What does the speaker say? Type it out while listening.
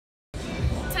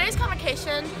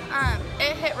convocation,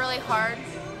 it hit really hard.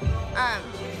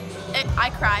 I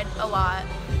cried a lot,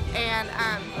 and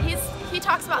he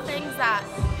talks about things that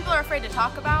people are afraid to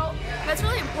talk about. And that's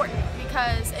really important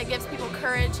because it gives people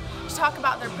courage to talk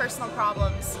about their personal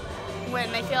problems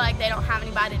when they feel like they don't have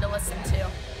anybody to listen to.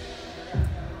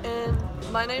 And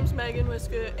my name's Megan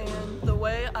Wiskett, and the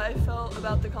way I felt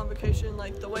about the convocation,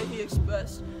 like the way he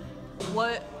expressed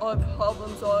what our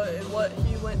problems are and what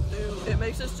he went through, it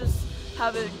makes us just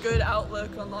have a good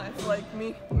outlook on life. Like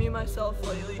me myself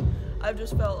lately, I've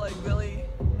just felt like really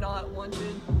not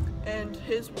wanted, and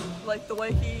like the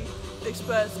way he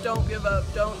expressed, don't give up,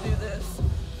 don't do this,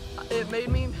 it made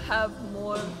me have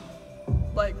more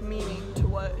like meaning to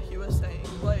what he was saying.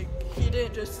 Like he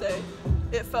didn't just say,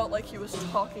 it felt like he was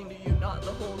talking to you, not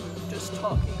the whole just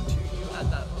talking to you at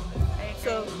that moment.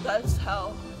 So that's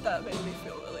how that made me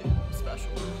feel really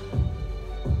special.